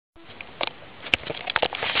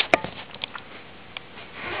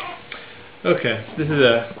Okay, this is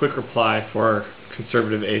a quick reply for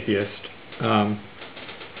conservative atheist. Sorry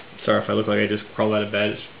if I look like I just crawled out of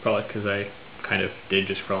bed. It's probably because I kind of did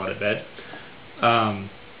just crawl out of bed.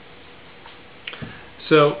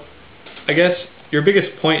 So, I guess your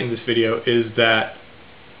biggest point in this video is that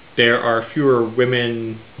there are fewer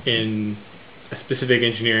women in a specific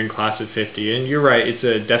engineering class of 50, and you're right.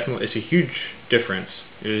 It's a huge difference.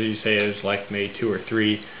 As you say, it's like maybe 2 or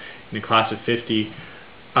 3 in a class of 50.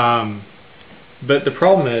 But the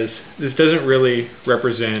problem is, this doesn't really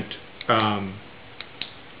represent female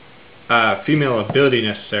ability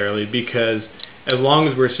necessarily, because as long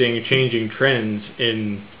as we're seeing changing trends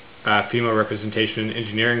in female representation in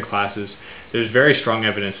engineering classes, there's very strong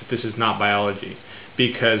evidence that this is not biology,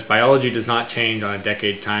 because biology does not change on a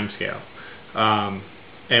decade timescale.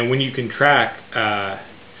 And when you can track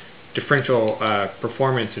differential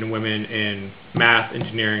performance in women in math,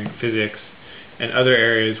 engineering, physics, and other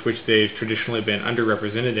areas which they've traditionally been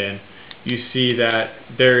underrepresented in, you see that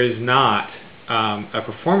there is not a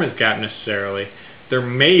performance gap necessarily. There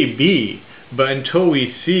may be, but until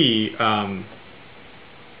we see some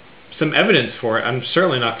evidence for it, I'm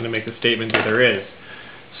certainly not going to make the statement that there is.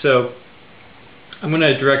 So I'm going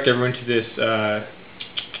to direct everyone to this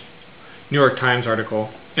New York Times article.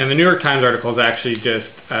 And the New York Times article is actually just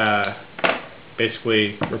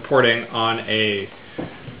basically reporting on a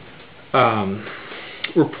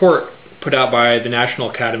report put out by the National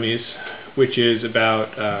Academies, which is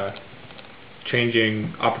about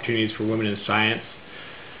changing opportunities for women in science.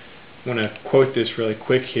 I want to quote this really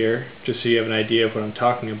quick here, just so you have an idea of what I'm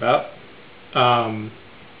talking about. It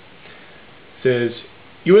says,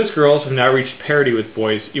 U.S. girls have now reached parity with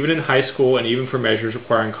boys, even in high school and even for measures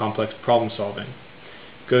requiring complex problem solving.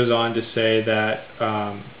 It goes on to say that,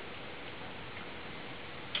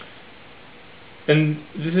 and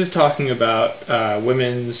this is talking about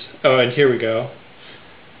women's, and here we go.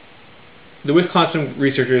 The Wisconsin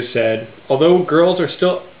researchers said, although girls are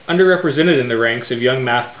still underrepresented in the ranks of young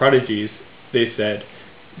math prodigies, they said,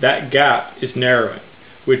 that gap is narrowing,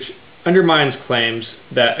 which undermines claims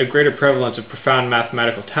that a greater prevalence of profound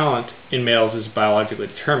mathematical talent in males is biologically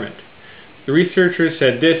determined. The researchers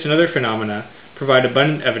said this and other phenomena provide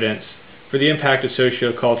abundant evidence for the impact of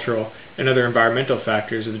sociocultural and other environmental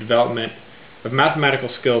factors of the development of mathematical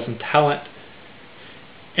skills and talent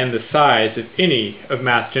and the size, if any, of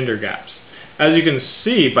math gender gaps. As you can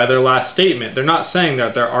see by their last statement, they're not saying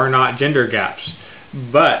that there are not gender gaps,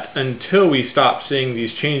 but until we stop seeing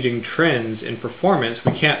these changing trends in performance,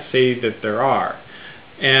 we can't say that there are.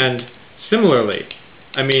 And similarly,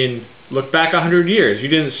 I mean, look back 100 years. You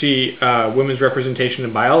didn't see women's representation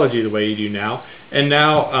in biology the way you do now, and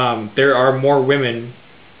now there are more women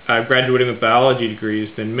graduating with biology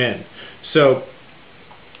degrees than men. So,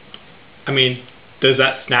 I mean, does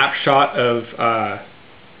that snapshot of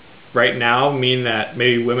right now mean that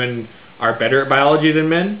maybe women are better at biology than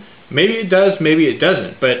men? Maybe it does, maybe it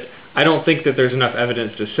doesn't, but I don't think that there's enough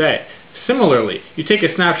evidence to say. Similarly, you take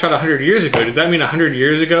a snapshot 100 years ago, does that mean 100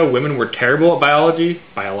 years ago women were terrible at biology,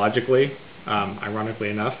 biologically, ironically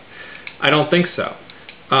enough? I don't think so.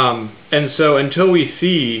 And so until we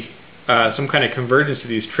see some kind of convergence of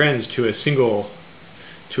these trends to a single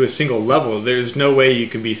level, there's no way you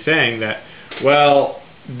can be saying that, well,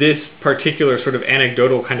 this particular sort of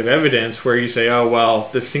anecdotal kind of evidence where you say, oh,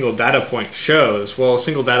 well, this single data point shows. Well, a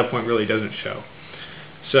single data point really doesn't show.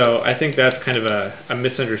 So I think that's kind of a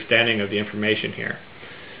misunderstanding of the information here.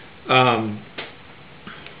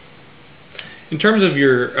 In terms of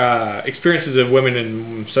your experiences of women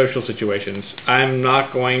in social situations, I'm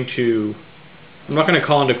not going to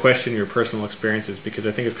call into question your personal experiences, because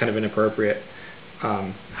I think it's kind of inappropriate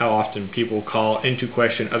how often people call into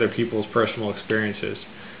question other people's personal experiences.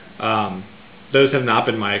 Those have not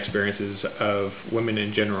been my experiences of women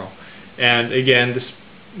in general. And again, this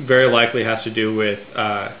very likely has to do with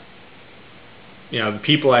the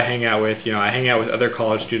people I hang out with. I hang out with other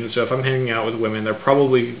college students, so if I'm hanging out with women, they're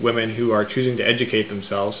probably women who are choosing to educate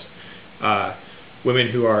themselves,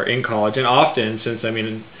 women who are in college. And often, since I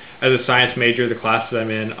mean, as a science major, the classes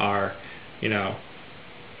I'm in are,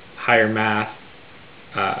 higher math,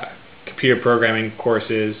 computer programming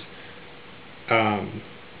courses,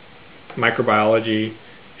 microbiology,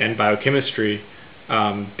 and biochemistry.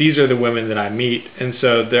 These are the women that I meet, and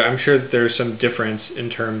so I'm sure that there's some difference in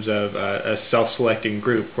terms of a self-selecting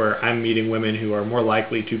group where I'm meeting women who are more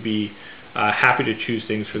likely to be happy to choose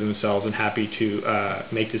things for themselves and happy to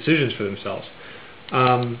make decisions for themselves.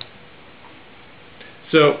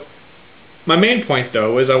 So my main point,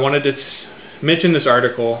 though, is I wanted to mention this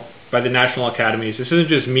article by the National Academies. This isn't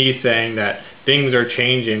just me saying that things are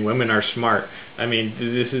changing, women are smart. I mean,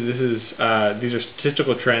 these are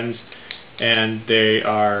statistical trends, and they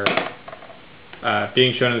are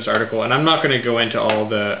being shown in this article. And I'm not going to go into all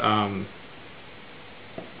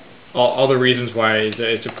the reasons why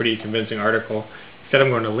it's a pretty convincing article. Instead, I'm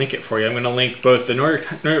going to link it for you. I'm going to link both the New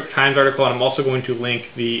York Times article, and I'm also going to link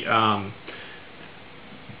the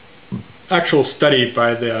actual study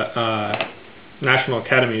by the National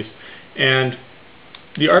Academies. And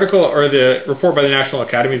the article, or the report by the National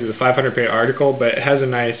Academies, is a 500-page article, but it has a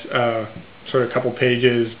nice sort of couple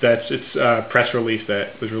pages. It's a press release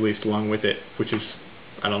that was released along with it, which is,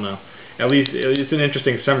 I don't know, at least it's an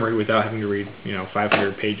interesting summary without having to read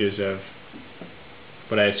 500 pages of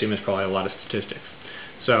what I assume is probably a lot of statistics.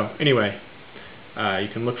 So anyway, you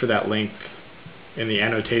can look for that link in the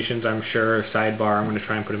annotations, I'm sure, sidebar. I'm going to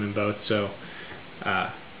try and put them in both. So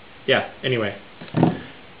yeah, anyway,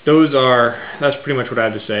 that's pretty much what I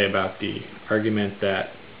have to say about the argument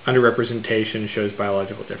that underrepresentation shows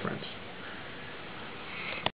biological difference.